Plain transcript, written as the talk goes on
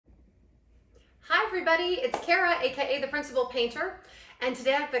everybody, it's Kara, aka the Principal Painter, and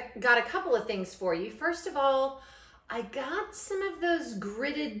today I've got a couple of things for you. First of all, I got some of those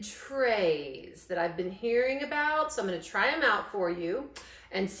gridded trays that I've been hearing about, so I'm going to try them out for you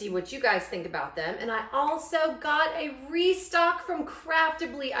and see what you guys think about them. And I also got a restock from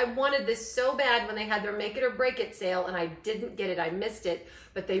Craftibly. I wanted this so bad when they had their Make It or Break It sale, and I didn't get it. I missed it,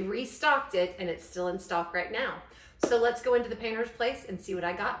 but they restocked it, and it's still in stock right now. So let's go into the painter's place and see what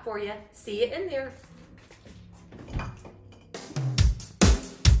I got for you. See you in there.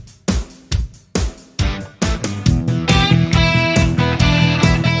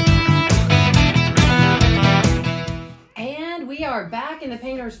 And we are back in the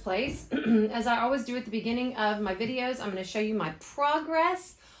painter's place. As I always do at the beginning of my videos, I'm going to show you my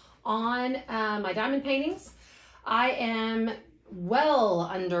progress on my diamond paintings. I am well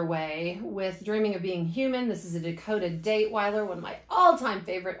underway with Dreaming of Being Human. This is a Dakota Dateweiler, one of my all-time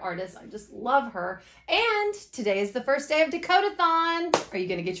favorite artists. I just love her. And today is the first day of Dakota-thon. Are you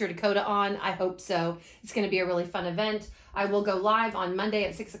going to get your Dakota on? I hope so. It's going to be a really fun event. I will go live on Monday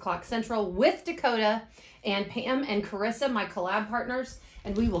at 6 o'clock Central with Dakota and Pam and Carissa, my collab partners,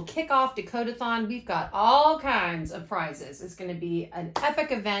 and we will kick off Dakota-thon. We've got all kinds of prizes. It's going to be an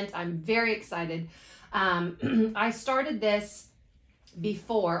epic event. I'm very excited. I started this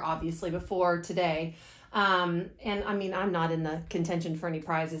obviously before today. And I mean, I'm not in the contention for any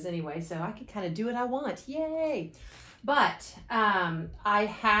prizes anyway, so I can kind of do what I want. Yay. But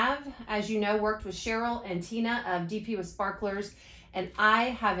I have, as you know, worked with Cheryl and Tina of DP with Sparklers, and I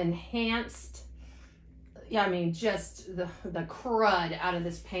have enhanced, I mean, just the crud out of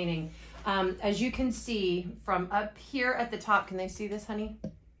this painting. As you can see from up here at the top, can they see this, honey?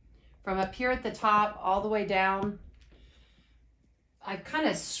 From up here at the top all the way down, I've kind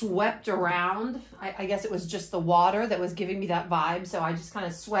of swept around. I guess it was just the water that was giving me that vibe. So I just kind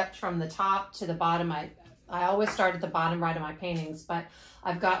of swept from the top to the bottom. I always start at the bottom right of my paintings, but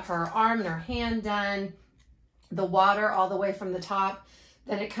I've got her arm and her hand done, the water all the way from the top.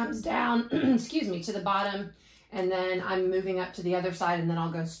 Then it comes down, excuse me, to the bottom. And then I'm moving up to the other side, and then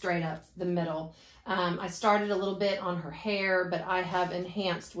I'll go straight up the middle. I started a little bit on her hair, but I have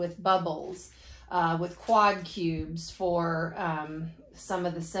enhanced with bubbles. With quad cubes for some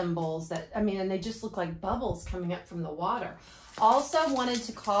of the symbols that, I mean, and they just look like bubbles coming up from the water. Also wanted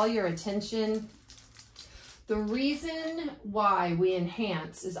to call your attention, the reason why we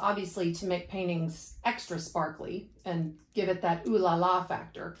enhance is obviously to make paintings extra sparkly and give it that ooh la la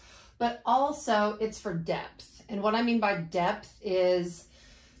factor, but also it's for depth. And what I mean by depth is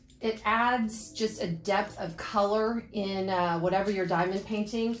it adds just a depth of color in whatever you're diamond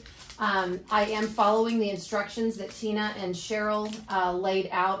painting. I am following the instructions that Tina and Cheryl laid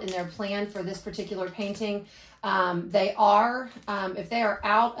out in their plan for this particular painting. They are, if they are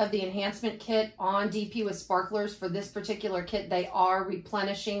out of the enhancement kit on DP with Sparklers for this particular kit, they are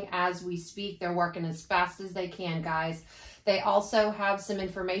replenishing as we speak. They're working as fast as they can, guys. They also have some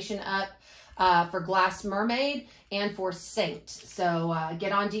information up for Glass Mermaid and for Saint. So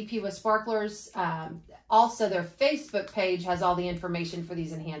get on DP with Sparklers. Also, their Facebook page has all the information for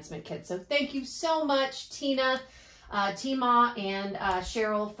these enhancement kits. So thank you so much, Tina, Tima, and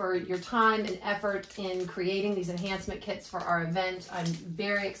Cheryl, for your time and effort in creating these enhancement kits for our event. I'm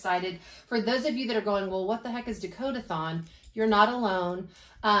very excited. For those of you that are going, well, what the heck is Dakota-thon? You're not alone.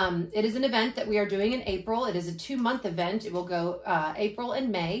 It is an event that we are doing in April. It is a 2-month event. It will go April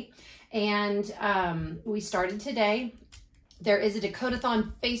and May. And we started today. There is a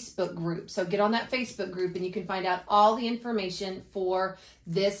Dakota-thon Facebook group. So get on that Facebook group and you can find out all the information for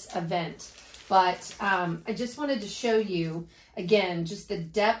this event. But I just wanted to show you, again, just the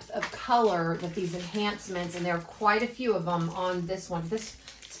depth of color that these enhancements, and there are quite a few of them on this one. This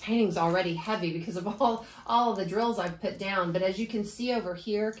painting's already heavy because of all of the drills I've put down. But as you can see over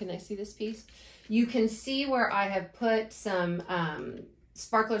here, can I see this piece? You can see where I have put some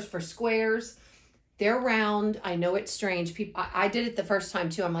sparklers for squares. They're round. I know it's strange. People, I did it the first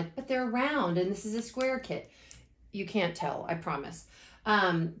time too. I'm like, but they're round and this is a square kit. You can't tell, I promise.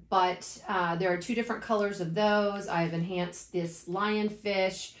 But there are 2 different colors of those. I've enhanced this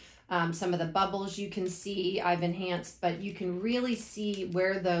lionfish. Some of the bubbles you can see I've enhanced, but you can really see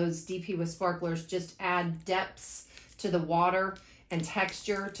where those DP with Sparklers just add depths to the water and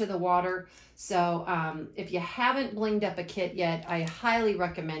texture to the water. So if you haven't blinged up a kit yet, I highly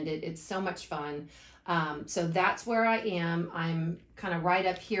recommend it. It's so much fun. So that's where I am. I'm kind of right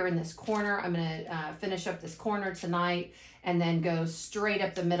up here in this corner. I'm going to finish up this corner tonight and then go straight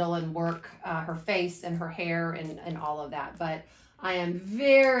up the middle and work her face and her hair and all of that. But I am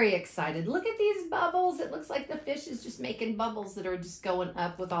very excited. Look at these bubbles. It looks like the fish is just making bubbles that are just going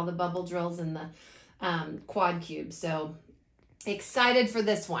up with all the bubble drills and quad cube. So excited for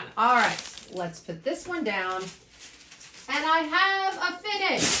this one. All right, let's put this one down. And I have a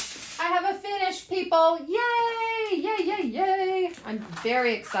finish. I have a finish, people. Yay, yay, yay, yay. I'm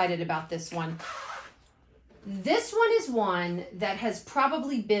very excited about this one. This one is one that has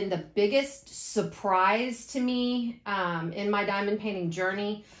probably been the biggest surprise to me in my diamond painting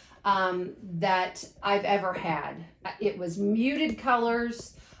journey that I've ever had. It was muted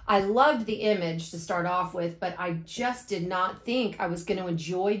colors. I loved the image to start off with, but I just did not think I was going to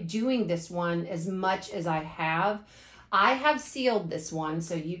enjoy doing this one as much as I have. I have sealed this one,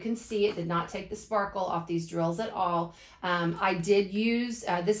 so you can see it did not take the sparkle off these drills at all. I did use,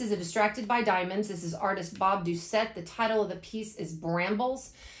 this is a Distracted by Diamonds. This is artist Bob Doucette. The title of the piece is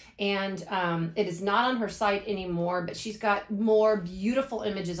Brambles, and it is not on her site anymore, but she's got more beautiful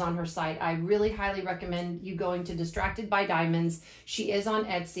images on her site. I really highly recommend you going to Distracted by Diamonds. She is on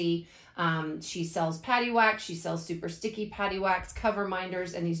Etsy. She sells patty wax, she sells super sticky patty wax, cover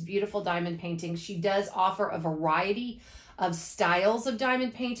minders, and these beautiful diamond paintings. She does offer a variety of styles of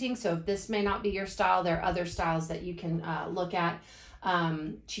diamond painting. So if this may not be your style, there are other styles that you can look at.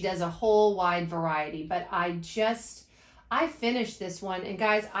 She does a whole wide variety, but I finished this one, and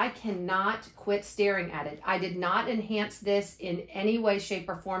guys, I cannot quit staring at it. I did not enhance this in any way, shape,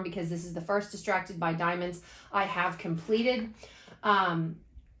 or form because this is the first Distracted by Diamonds I have completed.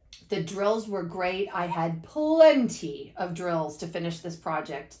 The drills were great. I had plenty of drills to finish this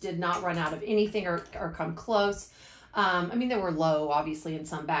project. Did not run out of anything or come close. I mean, they were low, obviously, in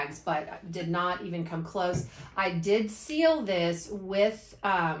some bags, but did not even come close. I did seal this with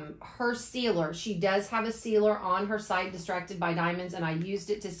her sealer. She does have a sealer on her site, Distracted by Diamonds, and I used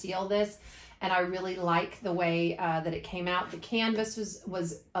it to seal this. And I really like the way that it came out. The canvas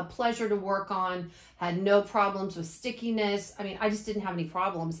was a pleasure to work on, had no problems with stickiness. I mean, I just didn't have any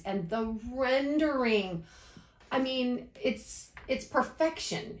problems. And the rendering, I mean, it's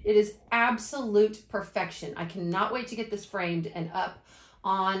perfection. It is absolute perfection. I cannot wait to get this framed and up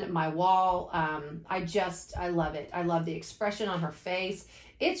on my wall. I love it. I love the expression on her face.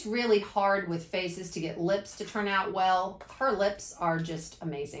 It's really hard with faces to get lips to turn out well. Her lips are just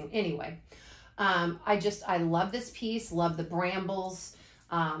amazing. Anyway. I love this piece, love the brambles,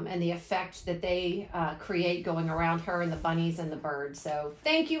 and the effect that they create going around her and the bunnies and the birds. So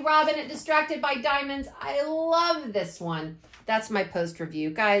thank you, Robin at Distracted by Diamonds. I love this one. That's my post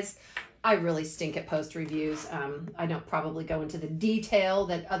review. Guys, I really stink at post reviews. I don't probably go into the detail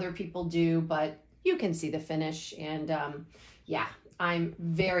that other people do, but you can see the finish. And yeah, I'm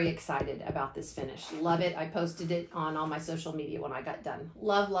very excited about this finish. Love it. I posted it on all my social media when I got done.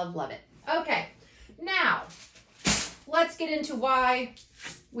 Love, love, love it. Okay, now let's get into why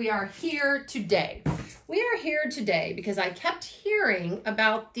we are here today. We are here today because I kept hearing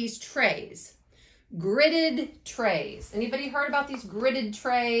about these trays, gridded trays. Anybody heard about these gridded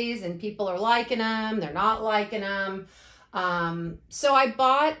trays? And people are liking them, they're not liking them. So I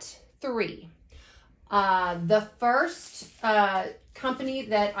bought 3. The first company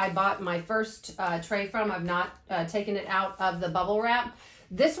that I bought my first tray from, I've not taken it out of the bubble wrap.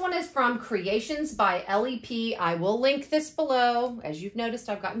 This one is from Creations by LEP. I will link this below. As you've noticed,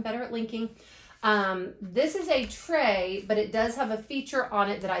 I've gotten better at linking. This is a tray, but it does have a feature on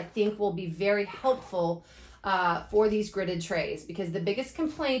it that I think will be very helpful for these gridded trays, because the biggest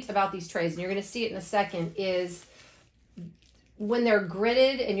complaint about these trays, and you're going to see it in a second, is when they're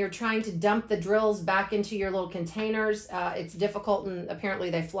gridded and you're trying to dump the drills back into your little containers, it's difficult, and apparently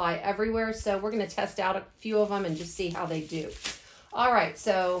they fly everywhere. So we're going to test out a few of them and just see how they do. All right,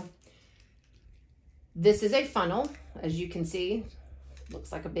 so this is a funnel, as you can see.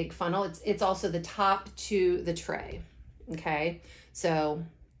 Looks like a big funnel. It's also the top to the tray, okay? So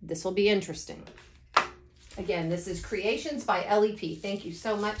this will be interesting. Again, this is Creations by LEP. Thank you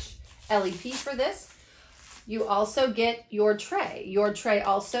so much, LEP, for this. You also get your tray. Your tray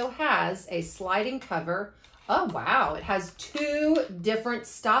also has a sliding cover. Oh, wow. It has 2 different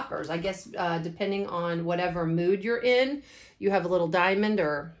stoppers. I guess depending on whatever mood you're in, you have a little diamond,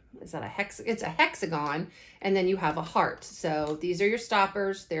 or is that a it's a hexagon, and then you have a heart. So these are your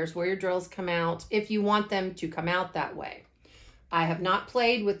stoppers. There's where your drills come out if you want them to come out that way. I have not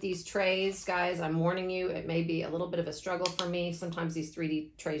played with these trays, guys. I'm warning you, it may be a little bit of a struggle for me. Sometimes these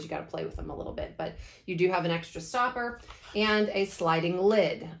 3D trays, you got to play with them a little bit, but you do have an extra stopper and a sliding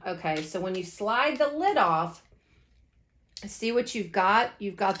lid. Okay, so when you slide the lid off, see what you've got?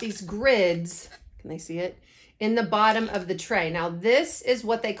 You've got these grids. Can they see it? In the bottom of the tray. Now, this is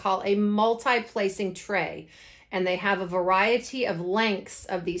what they call a multi-placing tray, and they have a variety of lengths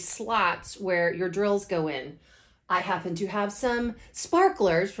of these slots where your drills go in. I happen to have some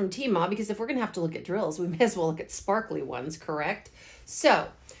sparklers from Tmall, because if we're gonna have to look at drills, we may as well look at sparkly ones, correct? So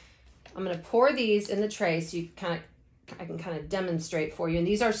I'm gonna pour these in the tray so I can kind of demonstrate for you. And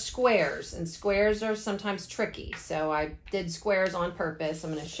these are squares, and squares are sometimes tricky. So I did squares on purpose.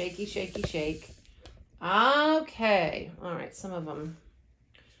 I'm gonna shaky, shaky, shake. Okay, all right, some of them,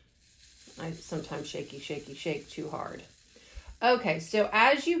 I sometimes shaky, shaky, shake too hard. Okay, so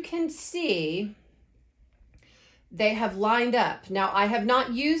as you can see, they have lined up. Now, I have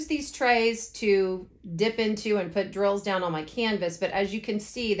not used these trays to dip into and put drills down on my canvas, but as you can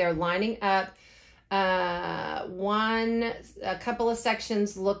see, they're lining up. A couple of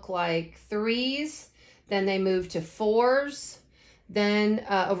sections look like 3s, then they move to 4s. Then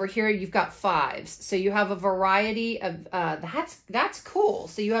over here, you've got 5s. So you have a variety of, that's cool.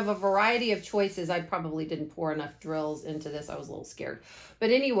 So you have a variety of choices. I probably didn't pour enough drills into this. I was a little scared.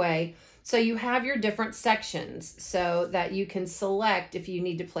 But anyway, so you have your different sections so that you can select if you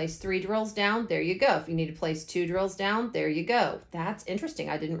need to place 3 drills down, there you go. If you need to place 2 drills down, there you go. That's interesting.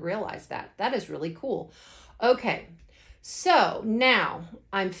 I didn't realize that. That is really cool. Okay, so now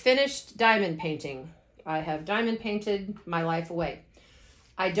I'm finished diamond painting. I have diamond painted my life away.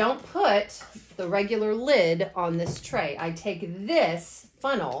 I don't put the regular lid on this tray. I take this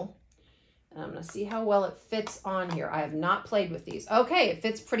funnel, and I'm gonna see how well it fits on here. I have not played with these. Okay, it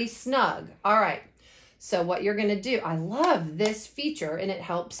fits pretty snug. All right, so what you're gonna do, I love this feature, and it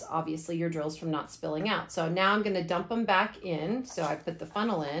helps, obviously, your drills from not spilling out. So now I'm gonna dump them back in. So I put the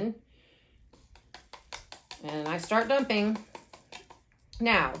funnel in, and I start dumping.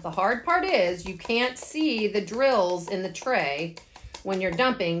 Now, the hard part is you can't see the drills in the tray when you're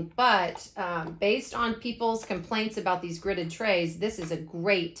dumping, but based on people's complaints about these gridded trays, this is a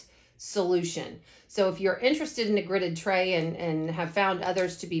great solution. So if you're interested in a gridded tray and have found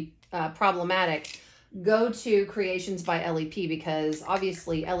others to be problematic, go to Creations by LEP, because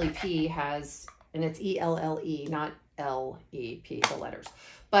obviously LEP has, and it's ELLE, not LEP, the letters.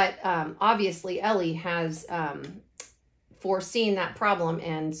 But obviously Ellie has foreseen that problem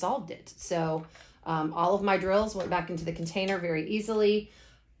and solved it. So all of my drills went back into the container very easily.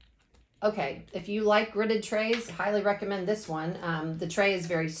 Okay, if you like gridded trays, highly recommend this one. The tray is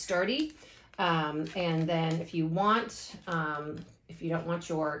very sturdy. And then if you want, if you don't want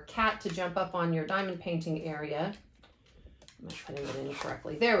your cat to jump up on your diamond painting area, I'm not putting it in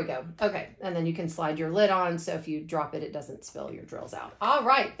correctly. There we go. Okay, and then you can slide your lid on, so if you drop it, it doesn't spill your drills out. All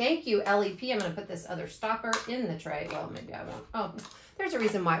right, thank you, LEP. I'm gonna put this other stopper in the tray. Well, maybe I won't. Oh, there's a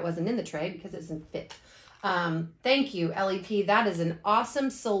reason why it wasn't in the tray, because it doesn't fit. Thank you, LEP. That is an awesome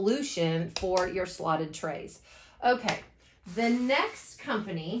solution for your slotted trays. Okay, the next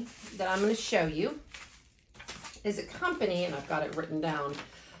company that I'm gonna show you is a company, and I've got it written down,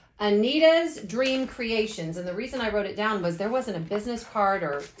 Anita's Dream Creations. And the reason I wrote it down was there wasn't a business card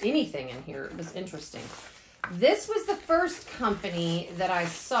or anything in here. It was interesting. This was the first company that I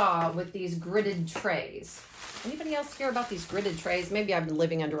saw with these gridded trays. Anybody else hear about these gridded trays? Maybe I've been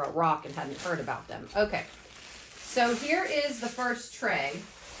living under a rock and hadn't heard about them. Okay, so here is the first tray.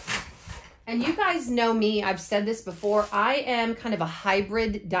 And you guys know me, I've said this before, I am kind of a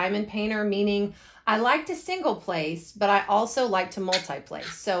hybrid diamond painter, meaning I like to single place, but I also like to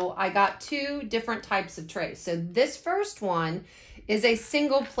multi-place. So I got 2 different types of trays. So this first one is a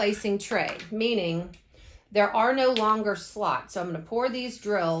single placing tray, meaning there are no longer slots. So I'm gonna pour these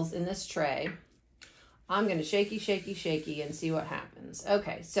drills in this tray. I'm gonna shaky, shaky, shaky and see what happens.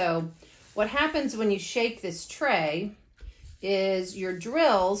 Okay, so what happens when you shake this tray is your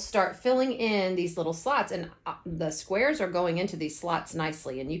drills start filling in these little slots, and the squares are going into these slots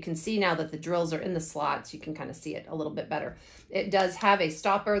nicely. And you can see now that the drills are in the slots, you can kind of see it a little bit better. It does have a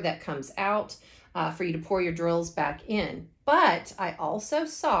stopper that comes out for you to pour your drills back in. But I also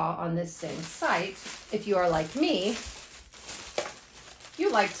saw on this same site, if you are like me,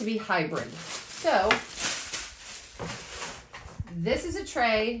 you like to be hybrid. So this is a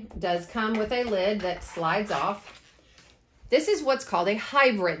tray, does come with a lid that slides off. This is what's called a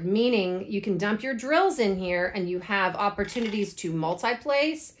hybrid, meaning you can dump your drills in here and you have opportunities to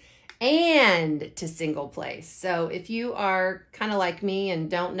multi-place and to single place. So if you are kind of like me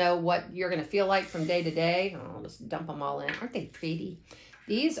and don't know what you're gonna feel like from day to day, I'll just dump them all in. Aren't they pretty?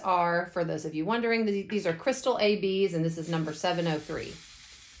 These are, for those of you wondering, these are crystal ABs, and this is number 703.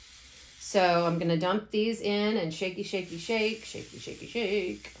 So I'm gonna dump these in and shaky, shaky, shake, shaky, shaky,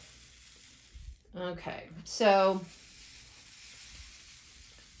 shake. Okay, so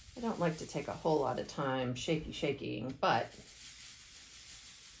I don't like to take a whole lot of time shaking, but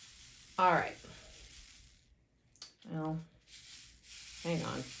all right. Well, hang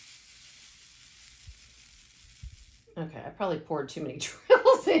on. Okay, I probably poured too many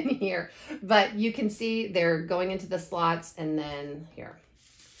drills in here, but you can see they're going into the slots, and then here,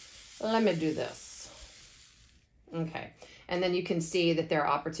 let me do this. Okay, and then you can see that there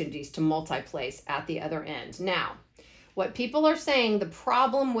are opportunities to multi-place at the other end. Now, what people are saying the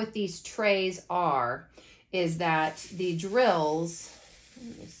problem with these trays is that the drills,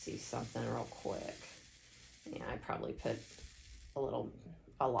 let me see something real quick. Yeah, I probably put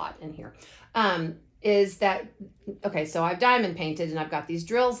a lot in here. Is that, okay, so I've diamond painted and I've got these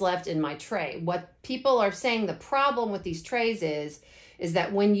drills left in my tray. What people are saying the problem with these trays is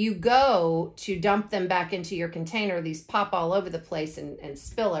that when you go to dump them back into your container, these pop all over the place and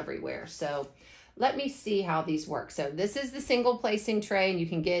spill everywhere. So let me see how these work. So this is the single placing tray, and you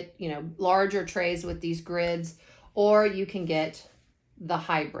can get, you know, larger trays with these grids, or you can get the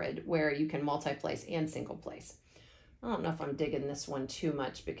hybrid where you can multi-place and single place. I don't know if I'm digging this one too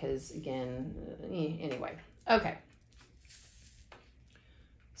much because, again, anyway. Okay.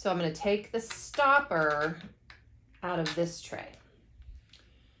 So I'm going to take the stopper out of this tray.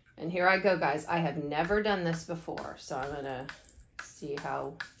 And here I go, guys. I have never done this before, so I'm going to see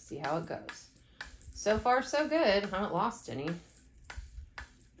how it goes. So far, so good. I haven't lost any.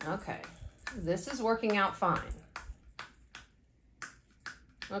 Okay. This is working out fine.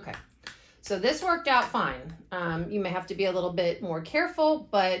 Okay. So this worked out fine. You may have to be a little bit more careful,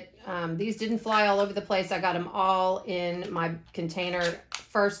 but these didn't fly all over the place. I got them all in my container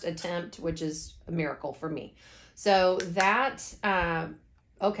first attempt, which is a miracle for me. So that,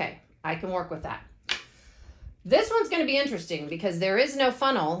 okay, I can work with that. This one's going to be interesting because there is no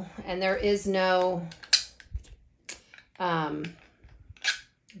funnel and there is no,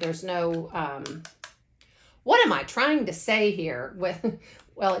 there's no, what am I trying to say here with,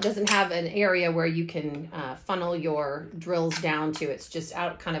 well, it doesn't have an area where you can funnel your drills down to. It's just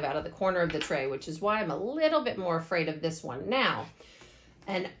kind of out of the corner of the tray, which is why I'm a little bit more afraid of this one. Now,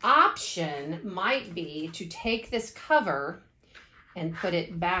 an option might be to take this cover and put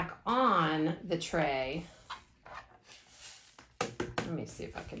it back on the tray. Let me see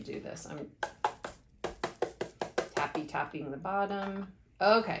if I can do this. I'm tapping the bottom.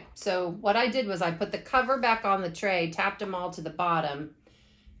 Okay, so what I did was I put the cover back on the tray, tapped them all to the bottom,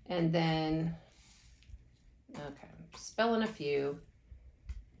 and then, okay, spilling a few.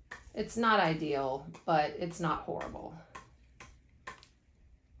 It's not ideal, but it's not horrible.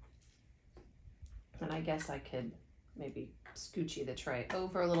 And I guess I could maybe scoochy the tray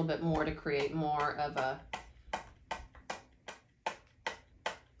over a little bit more to create more of a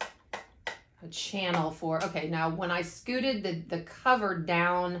channel for, okay, now when I scooted the cover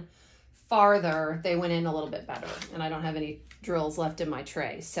down farther, they went in a little bit better, and I don't have any drills left in my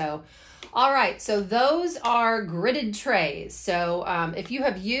tray. So, all right, so those are gridded trays. So if you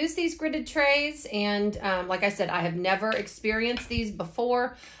have used these gridded trays, and like I said, I have never experienced these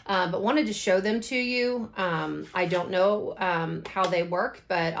before, but wanted to show them to you. I don't know how they work,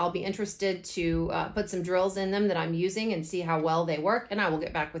 but I'll be interested to put some drills in them that I'm using and see how well they work, and I will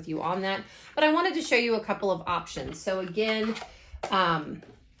get back with you on that. But I wanted to show you a couple of options. So again,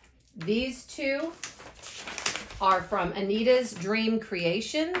 these two are from Anita's Dream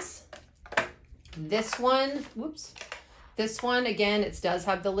Creations. This one, whoops. This one, again, it does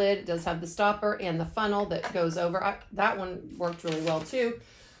have the lid, it does have the stopper and the funnel that goes over. That one worked really well too.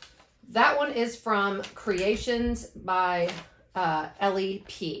 That one is from Creations by Ellie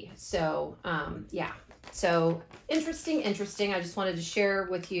P. So, yeah. So, interesting. I just wanted to share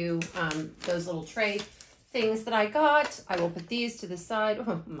with you those little tray things that I got. I will put these to the side.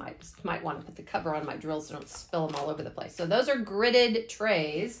 Oh, might want to put the cover on my drills so I don't spill them all over the place. So those are gridded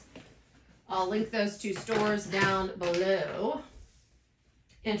trays. I'll link those two stores down below.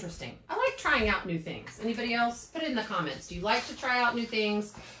 Interesting. I like trying out new things. Anybody else? Put it in the comments. Do you like to try out new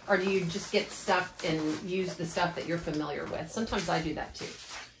things, or do you just get stuck and use the stuff that you're familiar with? Sometimes I do that too.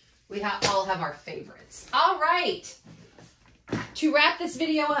 We all have our favorites. All right. To wrap this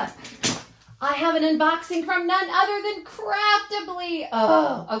video up, I have an unboxing from none other than Craftibly.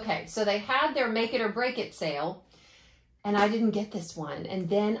 Oh, okay. So they had their Make It or Break It sale, and I didn't get this one. And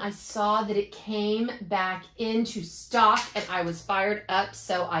then I saw that it came back into stock, and I was fired up,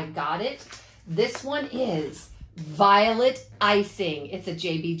 so I got it. This one is Violet Icing. It's a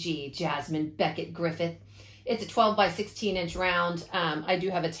JBG, Jasmine Beckett Griffith. It's a 12 by 16 inch round. I do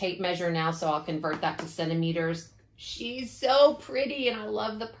have a tape measure now, so I'll convert that to centimeters. She's so pretty, and I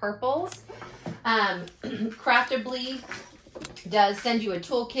love the purples. Craftibly does send you a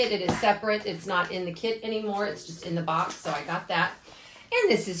toolkit. It is separate. It's not in the kit anymore. It's just in the box, so I got that. And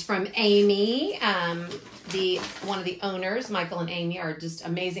this is from Amy. One of the owners, Michael and Amy, are just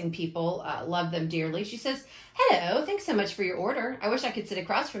amazing people. Love them dearly. She says, hello, thanks so much for your order. I wish I could sit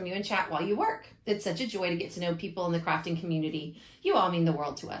across from you and chat while you work. It's such a joy to get to know people in the crafting community. You all mean the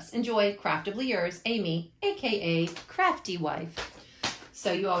world to us. Enjoy. Craftably yours, Amy, aka Crafty Wife.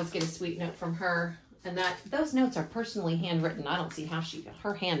 So you always get a sweet note from her. And those notes are personally handwritten. I don't see how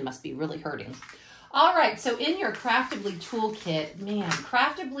her hand must be really hurting. All right, so in your Craftibly toolkit, man,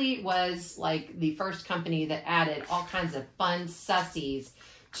 Craftibly was like the first company that added all kinds of fun sussies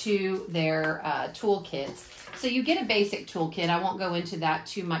to their toolkits. So you get a basic toolkit. I won't go into that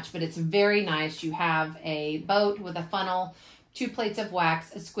too much, but it's very nice. You have a boat with a funnel, 2 plates of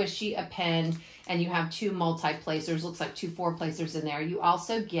wax, a squishy, a pen, and you have 2 multi-placers. Looks like 2 4-placers in there. You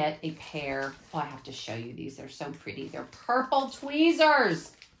also get a pair. Oh, I have to show you these. They're so pretty. They're purple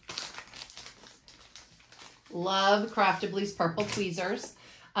tweezers. Love Craftibly's purple tweezers.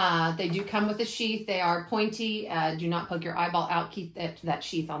 They do come with a sheath. They are pointy. Do not poke your eyeball out. Keep that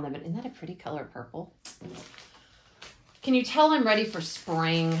sheath on them. Isn't that a pretty color, purple? Can you tell I'm ready for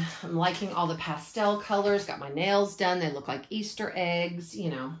spring? I'm liking all the pastel colors. Got my nails done. They look like Easter eggs.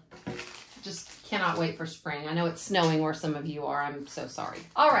 You know, just cannot wait for spring. I know it's snowing where some of you are. I'm so sorry.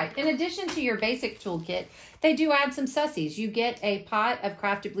 All right. In addition to your basic toolkit, they do add some sussies. You get a pot of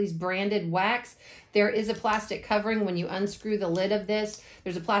Craftibly's branded wax. There is a plastic covering when you unscrew the lid of this.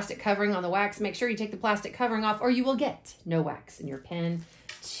 There's a plastic covering on the wax. Make sure you take the plastic covering off or you will get no wax in your pen.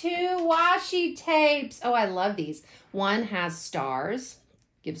 2 washi tapes. Oh, I love these. One has stars.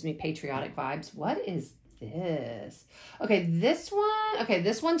 Gives me patriotic vibes. What is this? Okay, this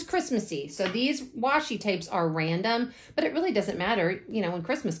one's Christmassy. So these washi tapes are random, but it really doesn't matter. You know, when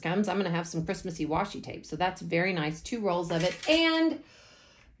Christmas comes, I'm going to have some Christmassy washi tape. So that's very nice. 2 rolls of it. And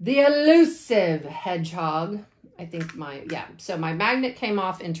the elusive hedgehog. I think so my magnet came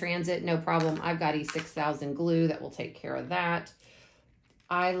off in transit. No problem. I've got E6000 glue that will take care of that.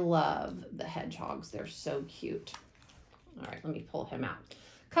 I love the hedgehogs. They're so cute. All right, let me pull him out.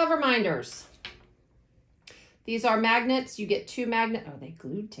 Cover minders. These are magnets. You get 2 magnets. Oh, they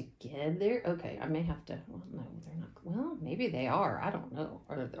glued together? Okay, I may have to, well, no, they're not. Well, maybe they are. I don't know.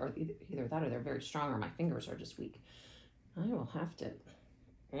 Or either that or they're very strong or my fingers are just weak. I will have to.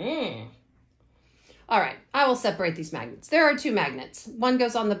 All right, I will separate these magnets. There are 2 magnets. One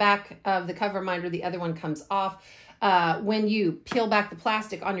goes on the back of the cover minder. The other one comes off. When you peel back the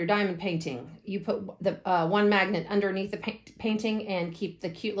plastic on your diamond painting, you put the one magnet underneath the painting and keep the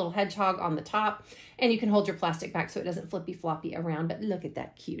cute little hedgehog on the top. And you can hold your plastic back so it doesn't flippy floppy around. But look at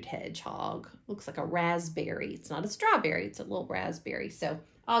that cute hedgehog. Looks like a raspberry. It's not a strawberry. It's a little raspberry. So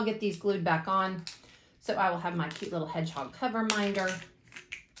I'll get these glued back on. So I will have my cute little hedgehog cover minder.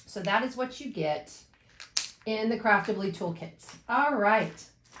 So that is what you get in the Craftibly toolkits. All right.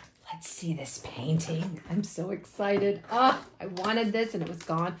 Let's see this painting. I'm so excited. Oh, I wanted this and it was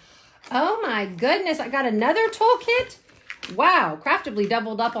gone. Oh my goodness, I got another toolkit. Wow, Craftibly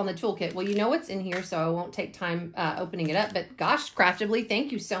doubled up on the toolkit. Well, you know what's in here, so I won't take time opening it up. But gosh, Craftibly,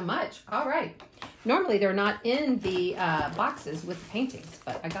 thank you so much. All right. Normally, they're not in the boxes with the paintings,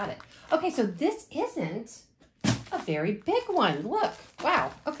 but I got it. Okay, so this isn't a very big one. Look.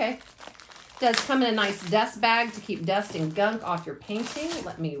 Wow. Okay. Does come in a nice dust bag to keep dust and gunk off your painting.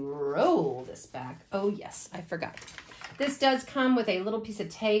 Let me roll this back. Oh yes, I forgot. This does come with a little piece of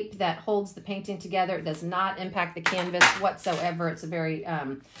tape that holds the painting together. It does not impact the canvas whatsoever. It's a very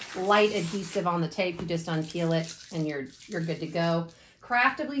light adhesive on the tape. You just unpeel it and you're good to go.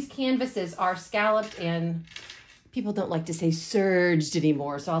 Craftibly's canvases are scalloped and people don't like to say surged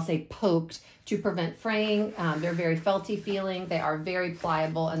anymore, so I'll say poked to prevent fraying. They're very felty feeling. They are very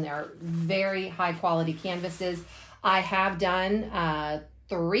pliable and they're very high quality canvases. I have done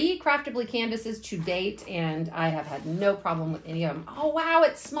 3 Craftibly canvases to date and I have had no problem with any of them. Oh wow,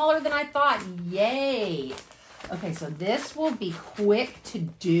 it's smaller than I thought. Yay. Okay, so this will be quick to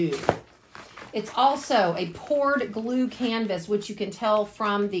do. It's also a poured glue canvas, which you can tell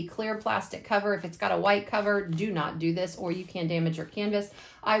from the clear plastic cover. If it's got a white cover, do not do this or you can damage your canvas.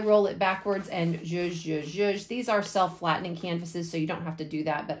 I roll it backwards and zhuzh, zhuzh, zhuzh. These are self-flattening canvases, so you don't have to do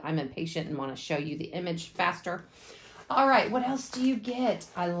that, but I'm impatient and want to show you the image faster. All right, what else do you get?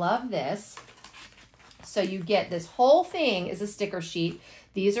 I love this. So you get this whole thing is a sticker sheet.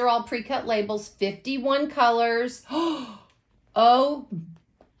 These are all pre-cut labels, 51 colors. Oh,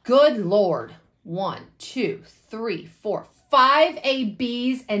 good Lord. 1, 2, 3, 4, 5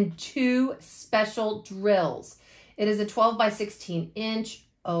 ABs and 2 special drills. It is a 12 by 16 inch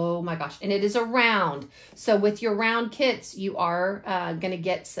Oh my gosh. And it is a round. So with your round kits, you are going to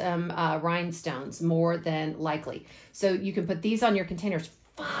get some rhinestones more than likely. So you can put these on your containers.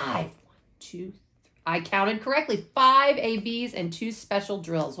 5, 1, 2, I counted correctly. 5 ABs and 2 special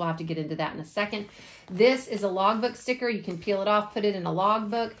drills. We'll have to get into that in a second. This is a logbook sticker. You can peel it off, put it in a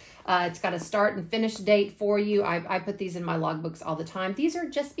logbook. It's got a start and finish date for you. I put these in my logbooks all the time. These are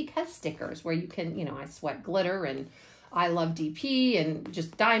just because stickers where you can, you know, I sweat glitter and I love DP and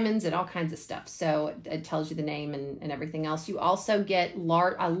just diamonds and all kinds of stuff. So it tells you the name and everything else. You also get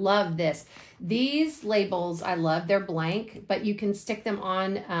large, I love this. These labels, I love, they're blank, but you can stick them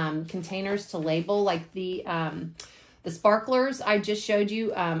on containers to label, like the sparklers I just showed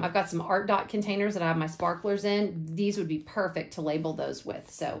you. I've got some art dot containers that I have my sparklers in. These would be perfect to label those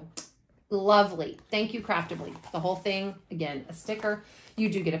with. So lovely. Thank you, Craftibly. The whole thing, again, a sticker. You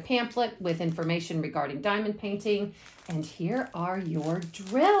do get a pamphlet with information regarding diamond painting. And here are your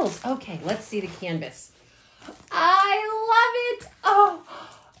drills. Okay, let's see the canvas. I love it.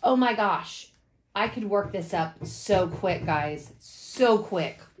 Oh my gosh. I could work this up so quick, guys. So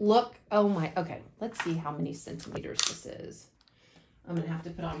quick. Look. Oh my. Okay, let's see how many centimeters this is. I'm going to have to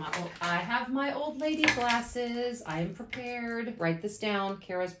put on my old, I have my old lady glasses. I am prepared. Write this down.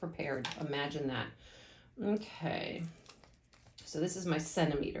 Kara's prepared. Imagine that. Okay. So this is my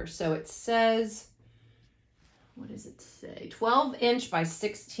centimeter. So it says, what does it say? 12 inch by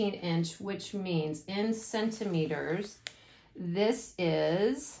 16 inch, which means in centimeters, this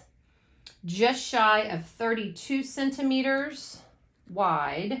is just shy of 32 centimeters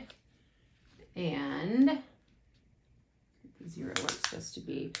wide, and 0 where it's supposed to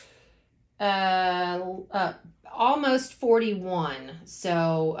be, almost 41.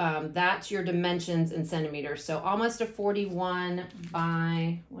 So that's your dimensions in centimeters. So almost a 41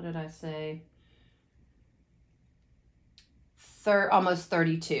 by, what did I say? Almost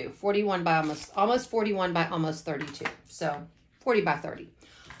 32. 41 by almost 41 by almost 32. So 40 by 30.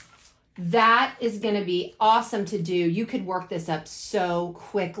 That is going to be awesome to do. You could work this up so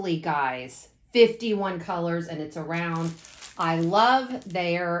quickly, guys. 51 colors, and it's around. I love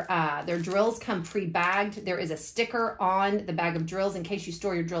their drills come pre-bagged. There is a sticker on the bag of drills in case you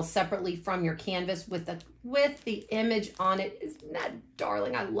store your drills separately from your canvas with the image on it. Isn't that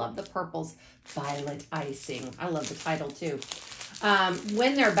darling? I love the purples. Violet icing. I love the title too.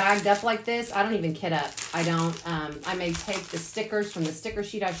 When they're bagged up like this, I don't even kit up. I don't. I may take the stickers from the sticker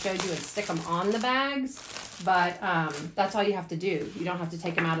sheet I showed you and stick them on the bags, but that's all you have to do. You don't have to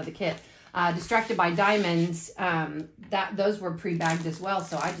take them out of the kit. Distracted by Diamonds, those were pre-bagged as well.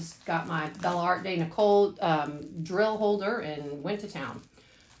 So I just got my Bella Art Day Nicole drill holder and went to town.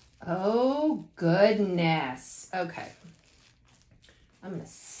 Oh, goodness. Okay. I'm going to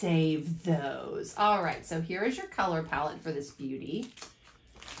save those. All right. So here is your color palette for this beauty.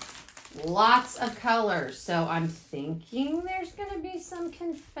 Lots of colors. So I'm thinking there's going to be some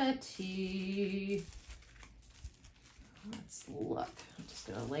confetti. Let's look. I'm just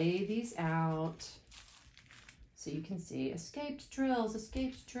going to lay these out so you can see. Escaped drills,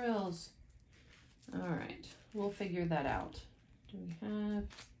 escaped drills. All right. We'll figure that out. Do we have?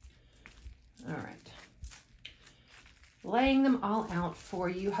 All right. Laying them all out for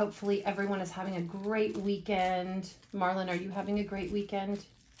you. Hopefully everyone is having a great weekend. Marlon, are you having a great weekend?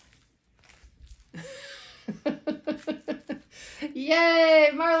 Yay!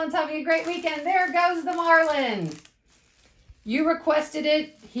 Marlon's having a great weekend. There goes the Marlon. You requested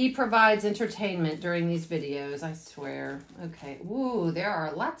it. He provides entertainment during these videos, I swear. Okay. Ooh, there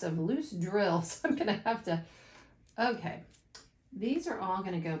are lots of loose drills. I'm going to have to... Okay. These are all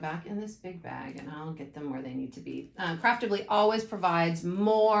going to go back in this big bag, and I'll get them where they need to be. Craftibly always provides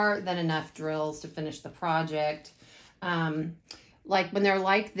more than enough drills to finish the project. Like when they're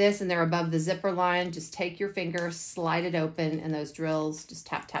like this and they're above the zipper line, just take your finger, slide it open, and those drills, just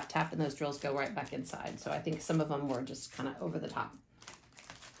tap, tap, tap, and those drills go right back inside. So I think some of them were just kind of over the top.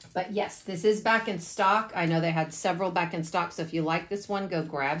 But yes, this is back in stock. I know they had several back in stock, so if you like this one, go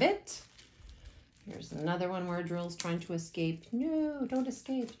grab it. Here's another one where a drill's trying to escape. No, don't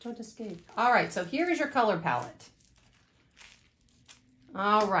escape, don't escape. All right, so here is your color palette.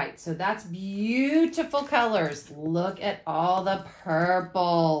 All right, so that's beautiful colors. Look at all the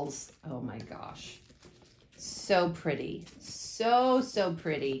purples. Oh my gosh. So pretty. So, so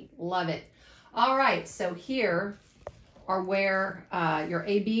pretty. Love it. All right, so here are where your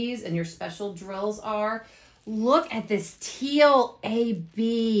ABs and your special drills are. Look at this teal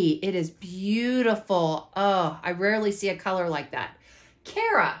AB. It is beautiful. Oh, I rarely see a color like that.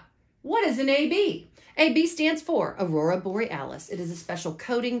 Kara, what is an AB? AB stands for Aurora Borealis. It is a special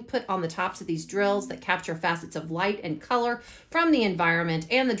coating put on the tops of these drills that capture facets of light and color from the environment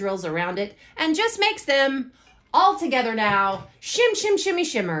and the drills around it and just makes them all together now. Shim, shim, shimmy,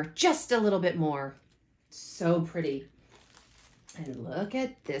 shimmer. Just a little bit more. So pretty. And look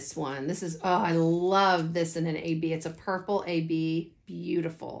at this one. This is, oh, I love this in an AB. It's a purple AB.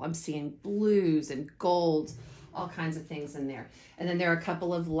 Beautiful. I'm seeing blues and golds, all kinds of things in there. And then there are a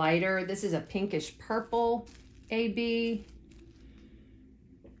couple of lighter. This is a pinkish purple AB.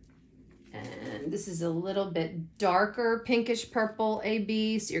 And this is a little bit darker pinkish purple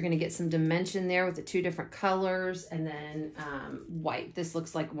AB. So you're going to get some dimension there with the two different colors. And then white. This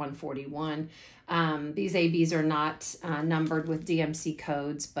looks like 141. These ABs are not numbered with DMC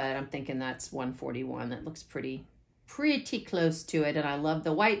codes, but I'm thinking that's 141. That looks pretty close to it. And I love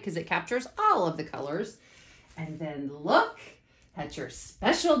the white because it captures all of the colors. And then look at your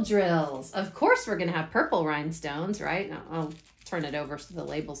special drills. Of course, we're going to have purple rhinestones, right? Now, I'll turn it over so the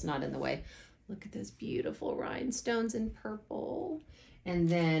label's not in the way. Look at those beautiful rhinestones in purple. And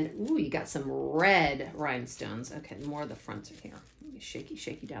then, ooh, you got some red rhinestones. Okay, more of the fronts are here. Let me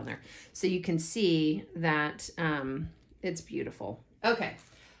shaky down there. So you can see that it's beautiful. Okay,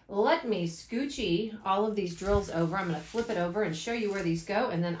 let me scoochie all of these drills over. I'm going to flip it over and show you where these go,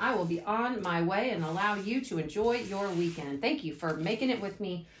 and then I will be on my way and allow you to enjoy your weekend. Thank you for making it with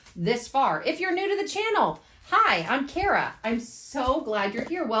me this far. If you're new to the channel, hi, I'm Kara. I'm so glad you're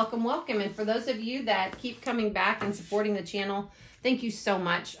here. Welcome, welcome. And for those of you that keep coming back and supporting the channel, thank you so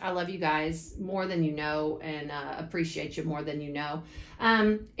much. I love you guys more than you know, and appreciate you more than you know.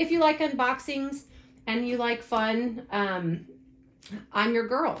 If you like unboxings and you like fun, I'm your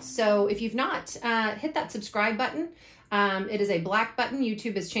girl. So if you've not, hit that subscribe button. It is a black button.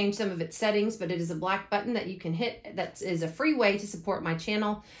 YouTube has changed some of its settings, but it is a black button that you can hit. That is a free way to support my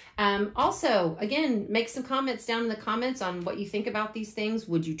channel. Also, again, make some comments down in the comments on what you think about these things.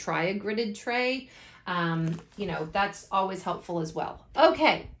 Would you try a gridded tray? You know, that's always helpful as well.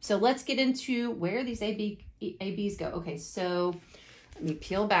 Okay, so let's get into where these ABs go. Okay, so let me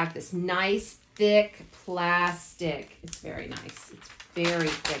peel back this nice thick plastic. It's very nice. It's very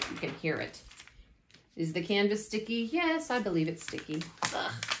thick. You can hear it. Is the canvas sticky? Yes, I believe it's sticky.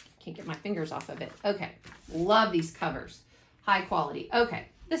 Ugh, can't get my fingers off of it. Okay, love these covers. High quality. Okay,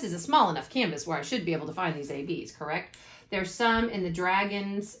 this is a small enough canvas where I should be able to find these ABs, correct? There's some in the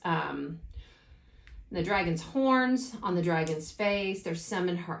dragon's horns, on the dragon's face. There's some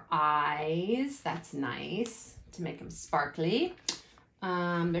in her eyes. That's nice to make them sparkly.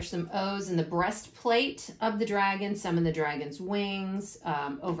 There's some O's in the breastplate of the dragon, some in the dragon's wings.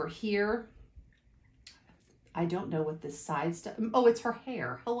 Over here, I don't know what this side stuff. Oh, it's her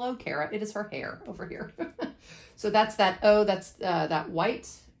hair. Hello, Kara. It is her hair over here. So that's that O. That's that white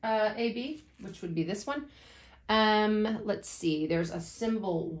AB, which would be this one. Let's see. There's a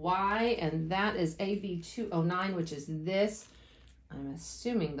symbol Y, and that is AB 209, which is this. I'm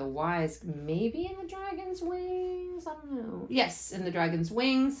assuming the Y is maybe in the dragon's wings. I don't know. Yes, in the dragon's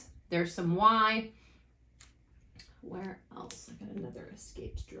wings. There's some Y. Where else? I got another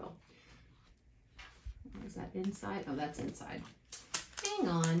escapes drill. Is that inside? Oh, that's inside. Hang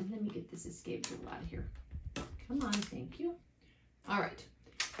on. Let me get this escape drill out of here. Come on. Thank you. All right.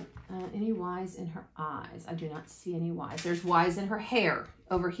 Any Y's in her eyes? I do not see any Y's. There's Y's in her hair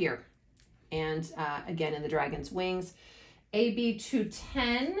over here. And again, in the dragon's wings. AB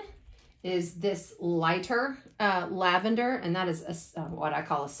 210 is this lighter lavender, and that is what I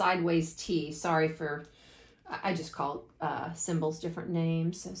call a sideways T. Sorry for, I just call symbols different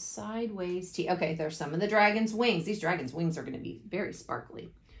names. So sideways T. Okay, there's some of the dragon's wings. These dragon's wings are going to be very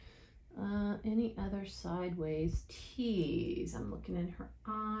sparkly. Any other sideways T's? I'm looking in her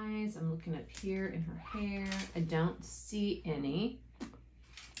eyes. I'm looking up here in her hair. I don't see any.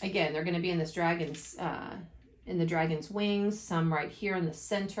 Again, they're going to be in this dragon's in the dragon's wings, some right here in the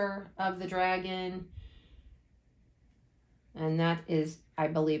center of the dragon. And that is, I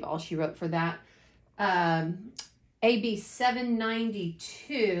believe, all she wrote for that. AB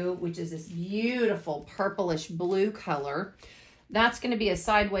 792, which is this beautiful purplish blue color. That's going to be a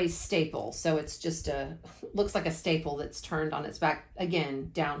sideways staple. So it's just looks like a staple that's turned on its back.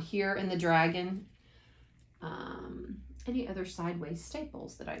 Again, down here in the dragon. Any other sideways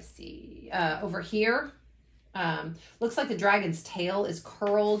staples that I see? Over here. Looks like the dragon's tail is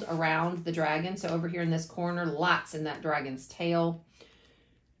curled around the dragon. So over here in this corner, lots in that dragon's tail.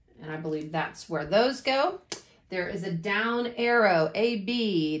 And I believe that's where those go. There is a down arrow,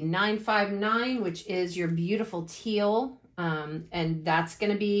 AB 959, which is your beautiful teal. And that's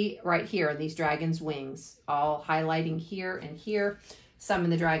going to be right here in these dragon's wings, all highlighting here and here. Some in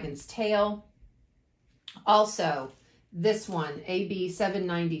the dragon's tail. Also, this one, AB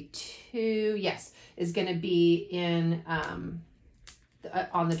 792, yes, is going to be in on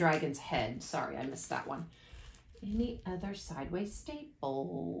the dragon's head. Sorry, I missed that one. Any other sideways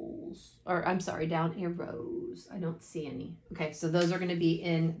staples? Or I'm sorry, down arrows. I don't see any. Okay, so those are going to be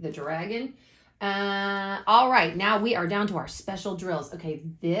in the dragon. All right, now we are down to our special drills. Okay,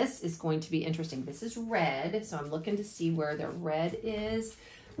 this is going to be interesting. This is red, so I'm looking to see where the red is.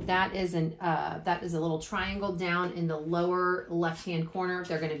 That is a little triangle down in the lower left-hand corner.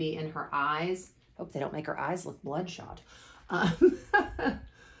 They're going to be in her eyes. Hope they don't make her eyes look bloodshot.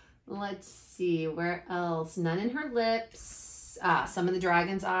 Let's see, where else? None in her lips. Some in the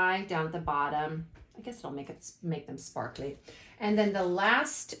dragon's eye down at the bottom. I guess it'll make them sparkly. And then the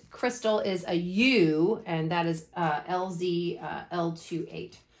last crystal is a U, and that is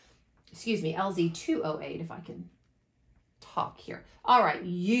L28. Excuse me, LZ208, if I can talk here. All right,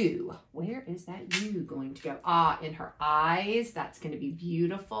 U. Where is that U going to go? In her eyes. That's going to be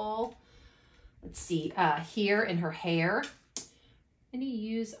beautiful. Let's see, here in her hair. Any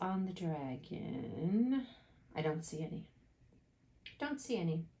U's on the dragon? I don't see any. Don't see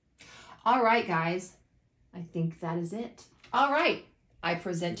any. All right, guys. I think that is it. All right. I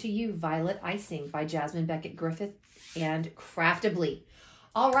present to you Violet Icing by Jasmine Beckett Griffith and Craftibly.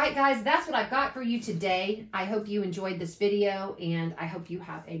 All right, guys, that's what I've got for you today. I hope you enjoyed this video, and I hope you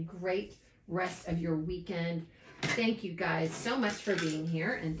have a great rest of your weekend. Thank you guys so much for being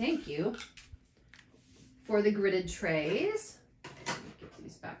here, and thank you for the gridded trays. Get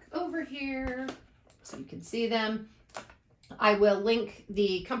these back over here so you can see them. I will link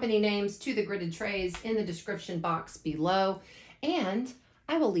the company names to the gridded trays in the description box below, and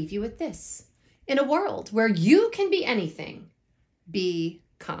I will leave you with this. In a world where you can be anything, be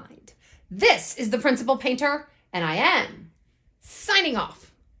kind. This is the Principal Painter, and I am signing off.